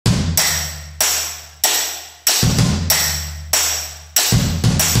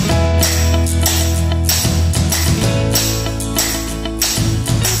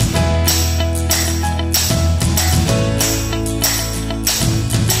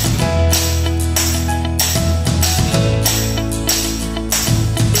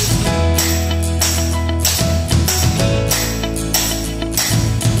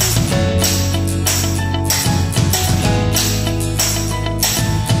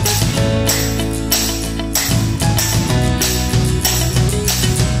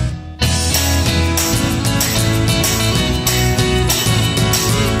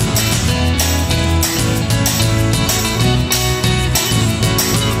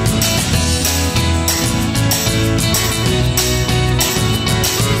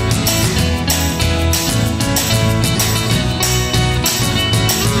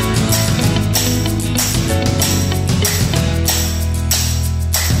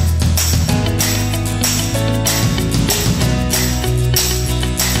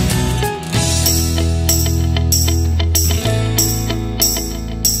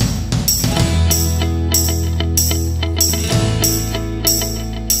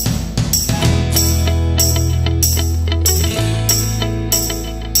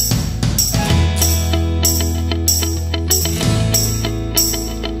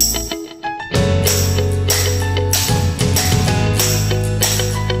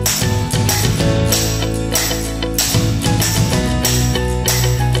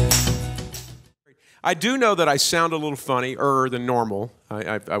I do know that I sound a little funnier than normal.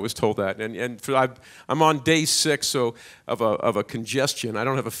 I was told that, I'm on day 6 of a congestion. I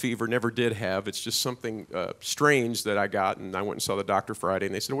don't have a fever, never did have. It's just something strange that I got, and I went and saw the doctor Friday,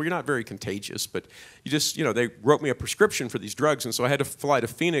 and they said, well, you're not very contagious, but you just, they wrote me a prescription for these drugs, and so I had to fly to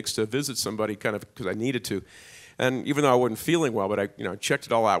Phoenix to visit somebody kind of because I needed to. And even though I wasn't feeling well, but I checked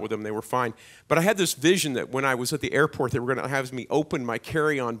it all out with them, they were fine. But I had this vision that when I was at the airport, they were going to have me open my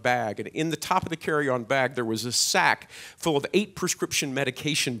carry-on bag. And in the top of the carry-on bag, there was a sack full of 8 prescription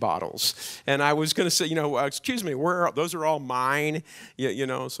medication bottles. And I was going to say, excuse me, those are all mine,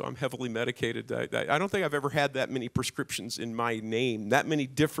 so I'm heavily medicated. I don't think I've ever had that many prescriptions in my name, that many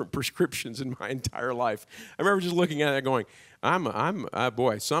different prescriptions in my entire life. I remember just looking at it going,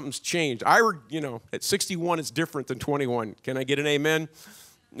 boy, something's changed. At 61, it's different than 21. Can I get an amen?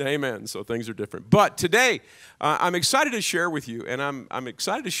 Amen. So things are different. But today, I'm excited to share with you, and I'm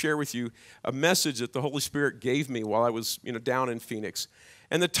excited to share with you a message that the Holy Spirit gave me while I was, down in Phoenix.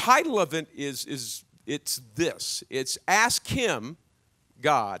 And the title of it is this. It's Ask Him,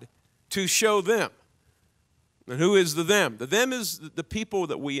 God, to Show Them. And who is the them? The them is the people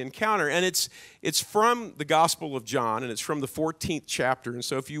that we encounter. And it's from the Gospel of John, and it's from the 14th chapter. And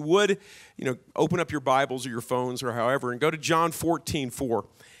so if you would, open up your Bibles or your phones or however, and go to John 14:4.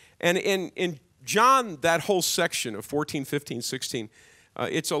 And in John, that whole section of 14, 15, 16,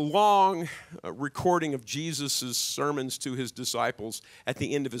 it's a long recording of Jesus' sermons to his disciples at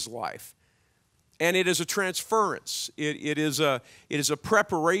the end of his life. And it is a transference. It is a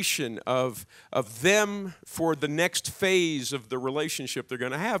preparation of them for the next phase of the relationship they're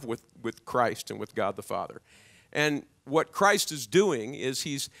going to have with Christ and with God the Father. And what Christ is doing is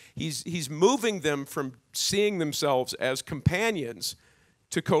he's moving them from seeing themselves as companions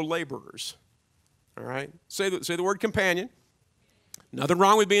to co-laborers. All right? Say the word companion. Nothing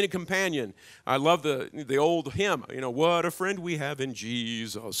wrong with being a companion. I love the old hymn. What a friend we have in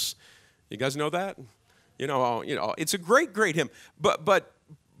Jesus. You guys know that? It's a great hymn. But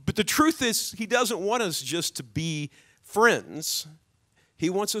the truth is, he doesn't want us just to be friends. He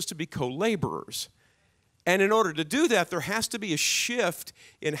wants us to be co-laborers. And in order to do that, there has to be a shift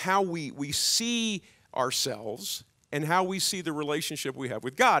in how we see ourselves and how we see the relationship we have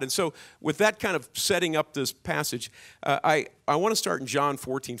with God. And so with that kind of setting up this passage, I want to start in John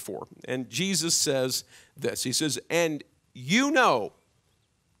 14:4. And Jesus says this. He says, and you know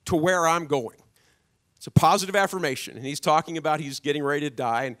to where I'm going. It's a positive affirmation. And he's talking about he's getting ready to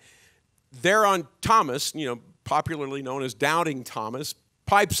die. And there on Thomas, popularly known as Doubting Thomas,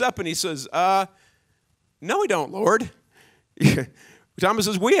 pipes up and he says, no, we don't, Lord. Thomas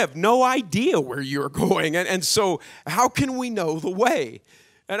says, we have no idea where you're going. And so how can we know the way?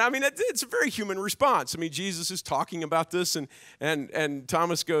 And it's a very human response. Jesus is talking about this, and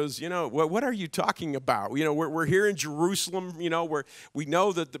Thomas goes, what are you talking about? We're here in Jerusalem, where we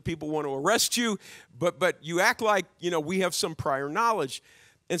know that the people want to arrest you, but you act like, we have some prior knowledge.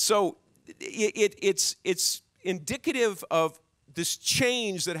 And so it's indicative of this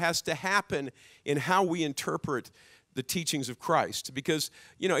change that has to happen in how we interpret the teachings of Christ. Because,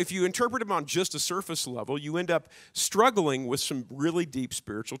 if you interpret them on just a surface level, you end up struggling with some really deep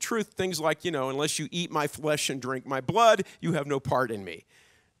spiritual truth. Things like, unless you eat my flesh and drink my blood, you have no part in me.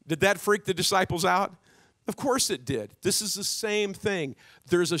 Did that freak the disciples out? Of course it did. This is the same thing.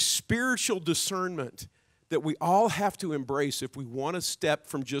 There's a spiritual discernment that we all have to embrace if we want to step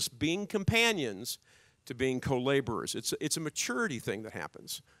from just being companions to being co-laborers. It's a maturity thing that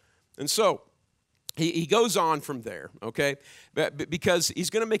happens. And so, he goes on from there, okay? Because he's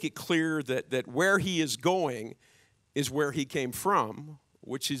going to make it clear that where he is going is where he came from,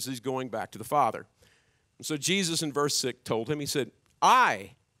 which is he's going back to the Father. And so Jesus in verse 6 told him, he said,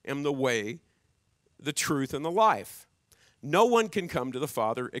 I am the way, the truth, and the life. No one can come to the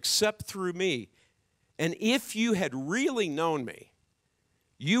Father except through me. And if you had really known me,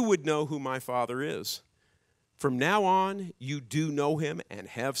 you would know who my Father is. From now on, you do know him and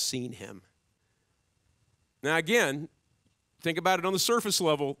have seen him. Now again, think about it on the surface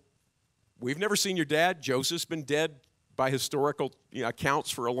level. We've never seen your dad. Joseph's been dead by historical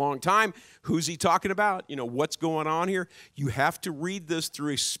accounts for a long time. Who's he talking about? What's going on here? You have to read this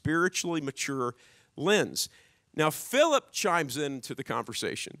through a spiritually mature lens. Now Philip chimes into the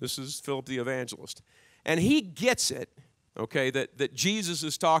conversation. This is Philip the evangelist. And he gets it, okay, that Jesus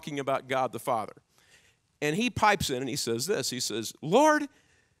is talking about God the Father. And he pipes in and he says this. He says, Lord,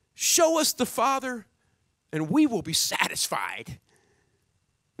 show us the Father, and we will be satisfied.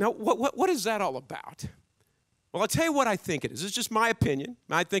 Now, what is that all about? Well, I'll tell you what I think it is. It's just my opinion.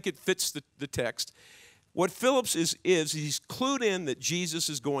 I think it fits the text. What Phillips is he's clued in that Jesus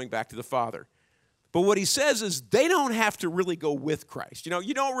is going back to the Father. But what he says is they don't have to really go with Christ.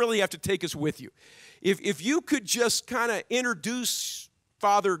 You don't really have to take us with you. If you could just kind of introduce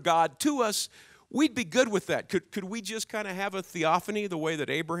Father God to us, we'd be good with that. Could we just kind of have a theophany the way that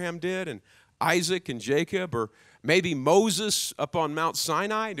Abraham did and Isaac and Jacob, or maybe Moses up on Mount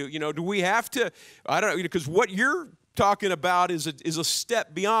Sinai? Do we have to? I don't know, because what you're talking about is a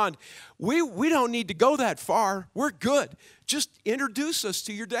step beyond. We don't need to go that far. We're good. Just introduce us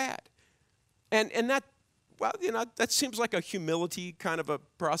to your dad. And that, well, that seems like a humility kind of a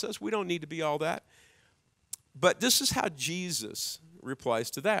process. We don't need to be all that. But this is how Jesus replies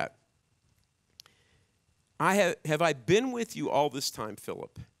to that. Have I been with you all this time,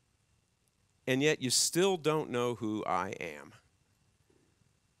 Philip, and yet you still don't know who I am?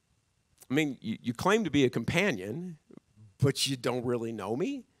 I mean, you claim to be a companion, but you don't really know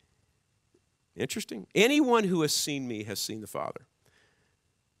me? Interesting. Anyone who has seen me has seen the Father.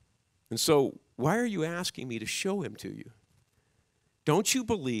 And so, why are you asking me to show him to you? Don't you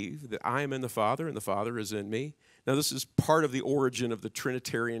believe that I am in the Father and the Father is in me? Now, this is part of the origin of the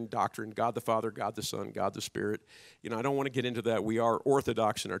Trinitarian doctrine, God the Father, God the Son, God the Spirit. I don't want to get into that. We are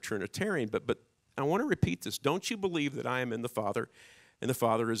Orthodox and are Trinitarian, but I want to repeat this. Don't you believe that I am in the Father and the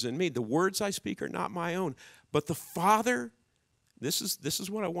Father is in me? The words I speak are not my own, but the Father, this is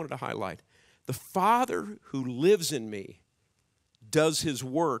what I wanted to highlight. The Father who lives in me does his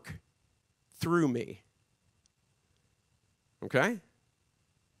work through me. Okay?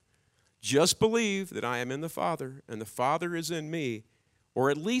 Just believe that I am in the Father and the Father is in me,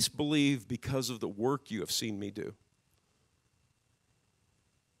 or at least believe because of the work you have seen me do.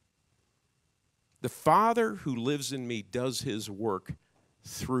 The Father who lives in me does his work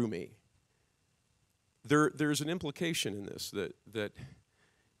through me. There's an implication in this, that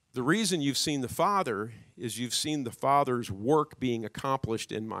the reason you've seen the Father is you've seen the Father's work being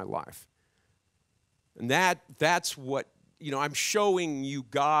accomplished in my life. And that's what, I'm showing you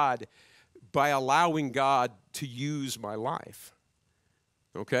God by allowing God to use my life.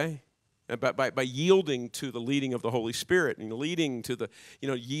 Okay? And by yielding to the leading of the Holy Spirit and yielding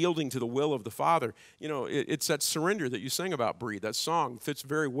to the will of the Father. It's that surrender that you sang about, Bree. That song fits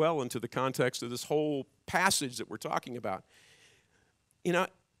very well into the context of this whole passage that we're talking about.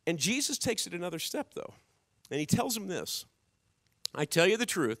 And Jesus takes it another step, though. And he tells him this. I tell you the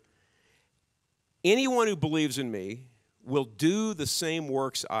truth, anyone who believes in me will do the same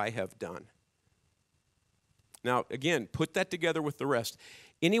works I have done. Now, again, put that together with the rest.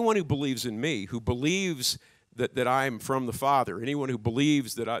 Anyone who believes in me, who believes that I'm from the Father, anyone who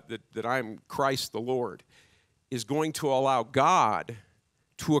believes that I'm Christ the Lord, is going to allow God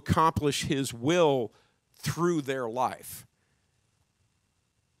to accomplish his will through their life.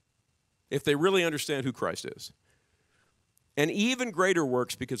 If they really understand who Christ is. And even greater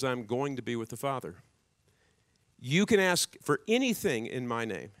works, because I'm going to be with the Father. You can ask for anything in my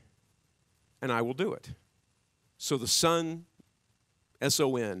name, and I will do it. So the Son,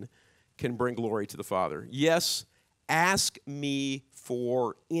 S-O-N, can bring glory to the Father. Yes, ask me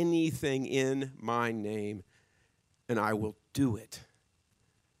for anything in my name, and I will do it.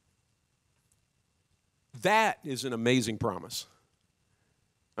 That is an amazing promise.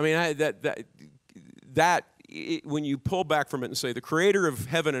 I mean, when you pull back from it and say the creator of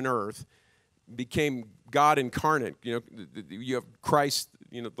heaven and earth became God incarnate, you have Christ,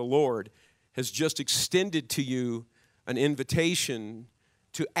 the Lord, has just extended to you an invitation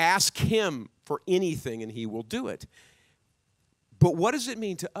to ask him for anything and he will do it. But what does it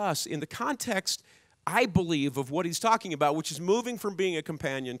mean to us in the context, I believe, of what he's talking about, which is moving from being a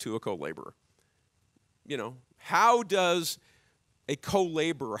companion to a co-laborer? How does a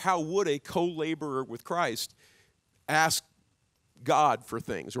co-laborer, how would a co-laborer with Christ ask God for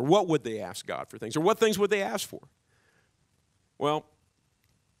things? Or what would they ask God for things? Or what things would they ask for? Well,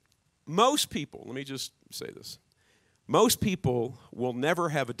 most people, let me just say this. Most people will never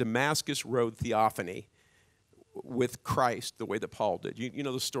have a Damascus Road theophany with Christ the way that Paul did. You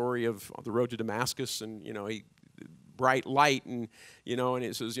know the story of the road to Damascus, and he bright light, and and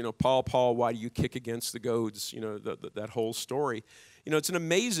it says, Paul, why do you kick against the goads? That whole story. It's an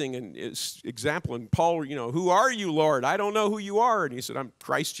amazing example. And Paul, who are you, Lord? I don't know who you are. And he said, I'm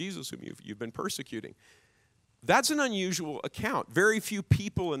Christ Jesus, whom you've been persecuting. That's an unusual account. Very few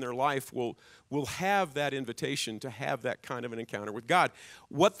people in their life will have that invitation to have that kind of an encounter with God.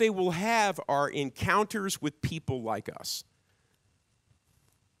 What they will have are encounters with people like us.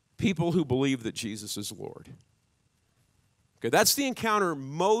 People who believe that Jesus is Lord. Okay, that's the encounter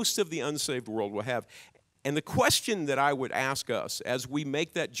most of the unsaved world will have. And the question that I would ask us as we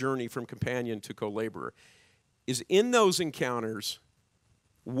make that journey from companion to co-laborer is, in those encounters,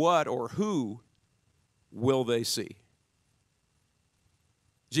 what or who will they see.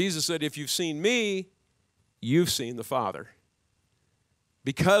 Jesus said, if you've seen me, you've seen the Father.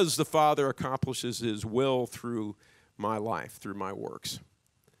 Because the Father accomplishes his will through my life, through my works.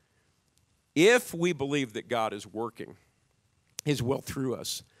 If we believe that God is working his will through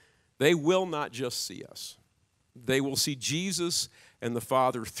us, they will not just see us. They will see Jesus and the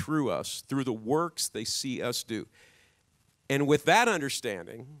Father through us, through the works they see us do. And with that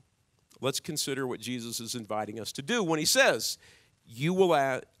understanding, let's consider what Jesus is inviting us to do when he says, you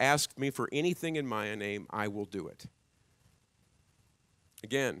will ask me for anything in my name, I will do it.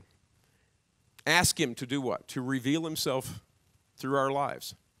 Again, ask him to do what? To reveal himself through our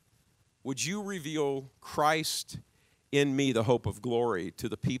lives. Would you reveal Christ in me, the hope of glory, to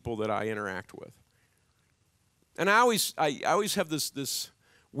the people that I interact with? And I always have this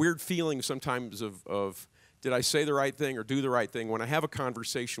weird feeling sometimes of did I say the right thing or do the right thing when I have a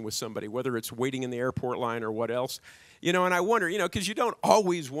conversation with somebody, whether it's waiting in the airport line or what else. And I wonder, because you don't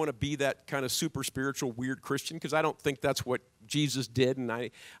always want to be that kind of super spiritual, weird Christian, because I don't think that's what Jesus did. And I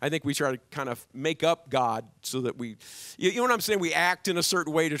think we try to kind of make up God so that we, you know what I'm saying? We act in a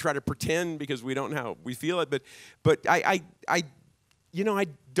certain way to try to pretend because we don't know how we feel it. But I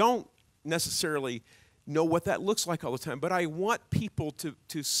don't necessarily know what that looks like all the time. But I want people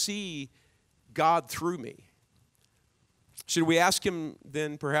to see God through me. Should we ask him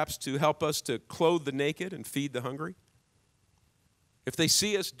then perhaps to help us to clothe the naked and feed the hungry? If they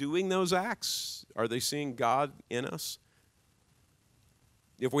see us doing those acts, are they seeing God in us?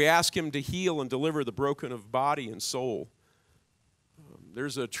 If we ask him to heal and deliver the broken of body and soul,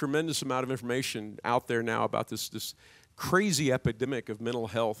 there's a tremendous amount of information out there now about this crazy epidemic of mental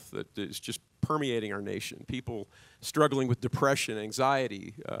health that is just permeating our nation. People struggling with depression,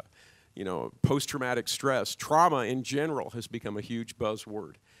 anxiety, post-traumatic stress. Trauma in general has become a huge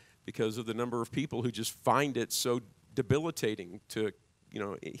buzzword because of the number of people who just find it so debilitating to,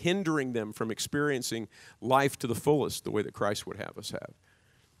 hindering them from experiencing life to the fullest the way that Christ would have us have.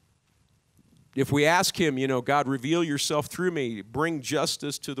 If we ask him, God, reveal yourself through me, bring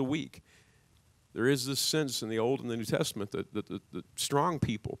justice to the weak. There is this sense in the Old and the New Testament that the strong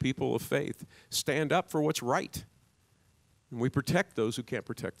people of faith, stand up for what's right. And we protect those who can't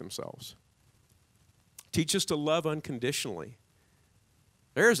protect themselves. Teach us to love unconditionally.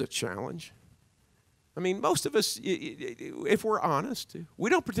 There's a challenge. I mean, most of us, if we're honest, we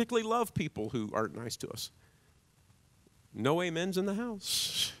don't particularly love people who aren't nice to us. No amens in the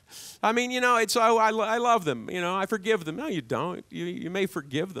house. I mean, I love them. I forgive them. No, you don't. You may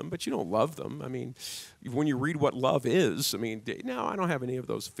forgive them, but you don't love them. I mean, when you read what love is, no, I don't have any of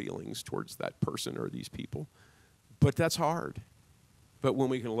those feelings towards that person or these people. But that's hard. But when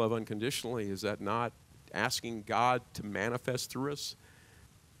we can love unconditionally, is that not asking God to manifest through us?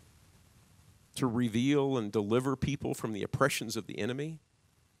 To reveal and deliver people from the oppressions of the enemy?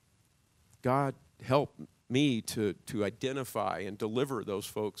 God, help me to identify and deliver those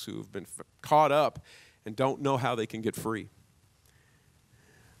folks who have been caught up and don't know how they can get free.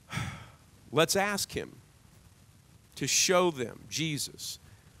 Let's ask him to show them Jesus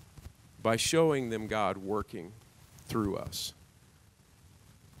by showing them God working through us.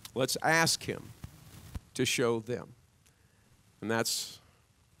 Let's ask him to show them. And that's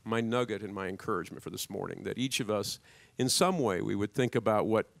my nugget and my encouragement for this morning, that each of us, in some way, we would think about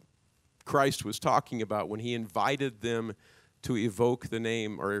what Christ was talking about when he invited them to evoke the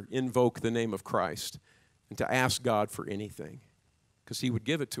name or invoke the name of Christ and to ask God for anything, because he would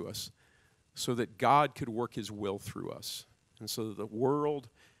give it to us so that God could work his will through us and so that the world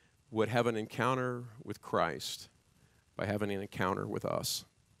would have an encounter with Christ by having an encounter with us.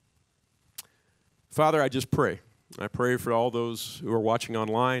 Father, I just pray. I pray for all those who are watching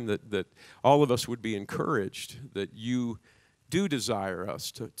online that all of us would be encouraged, that you do desire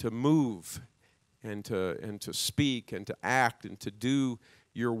us to move and to speak and to act and to do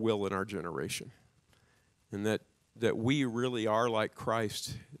your will in our generation. And that we really are like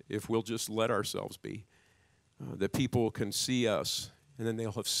Christ if we'll just let ourselves be. That people can see us and then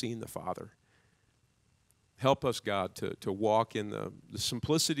they'll have seen the Father. Help us, God, to walk in the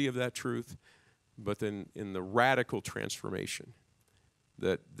simplicity of that truth, but then in the radical transformation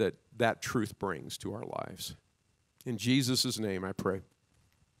that truth brings to our lives. In Jesus' name I pray.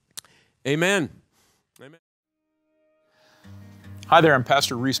 Amen. Amen. Hi there, I'm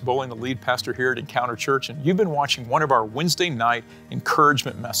Pastor Reece Bowling, the lead pastor here at Encounter Church, and you've been watching one of our Wednesday night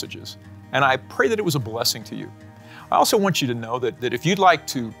encouragement messages, and I pray that it was a blessing to you. I also want you to know that if you'd like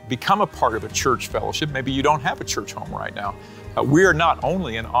to become a part of a church fellowship, maybe you don't have a church home right now, We are not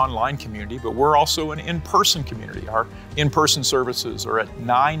only an online community, but we're also an in-person community. Our in-person services are at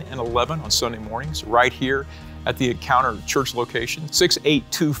 9 and 11 on Sunday mornings, right here at the Encounter Church location,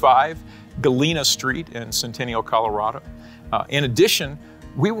 6825 Galena Street in Centennial, Colorado. In addition,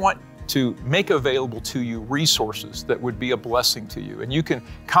 we want to make available to you resources that would be a blessing to you. And you can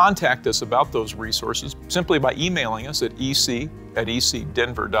contact us about those resources simply by emailing us at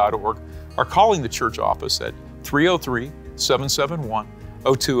ec@ecdenver.org or calling the church office at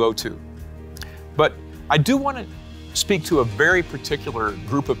 303-771-0202. But I do want to speak to a very particular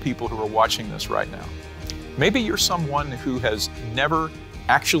group of people who are watching this right now. Maybe you're someone who has never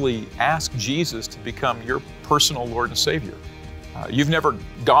actually asked Jesus to become your personal Lord and Savior. You've never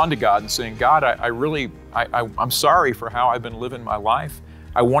gone to God and saying, God, I'm sorry for how I've been living my life.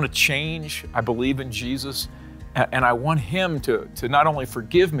 I want to change. I believe in Jesus. And I want Him to not only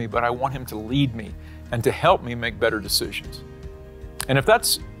forgive me, but I want Him to lead me and to help me make better decisions. And if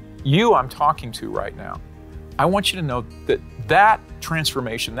that's you I'm talking to right now, I want you to know that that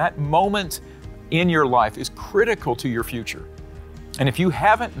transformation, that moment in your life is critical to your future. And if you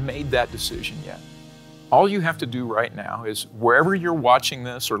haven't made that decision yet, all you have to do right now is, wherever you're watching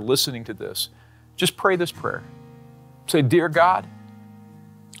this or listening to this, just pray this prayer. Say, Dear God,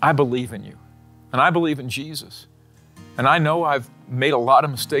 I believe in you, and I believe in Jesus. And I know I've made a lot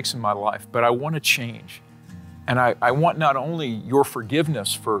of mistakes in my life, but I want to change. And I want not only your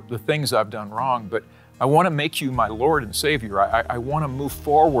forgiveness for the things I've done wrong, but I want to make you my Lord and Savior. I want to move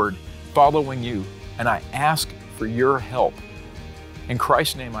forward following you, and I ask for your help. In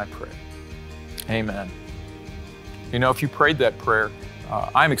Christ's name I pray. Amen. You know, if you prayed that prayer,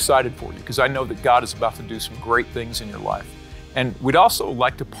 I'm excited for you, because I know that God is about to do some great things in your life. And we'd also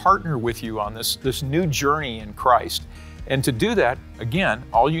like to partner with you on this new journey in Christ. And to do that, again,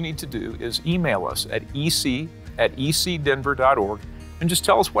 all you need to do is email us at ec@ecdenver.org and just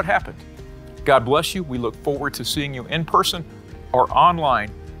tell us what happened. God bless you. We look forward to seeing you in person or online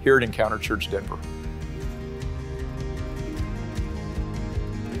here at Encounter Church Denver.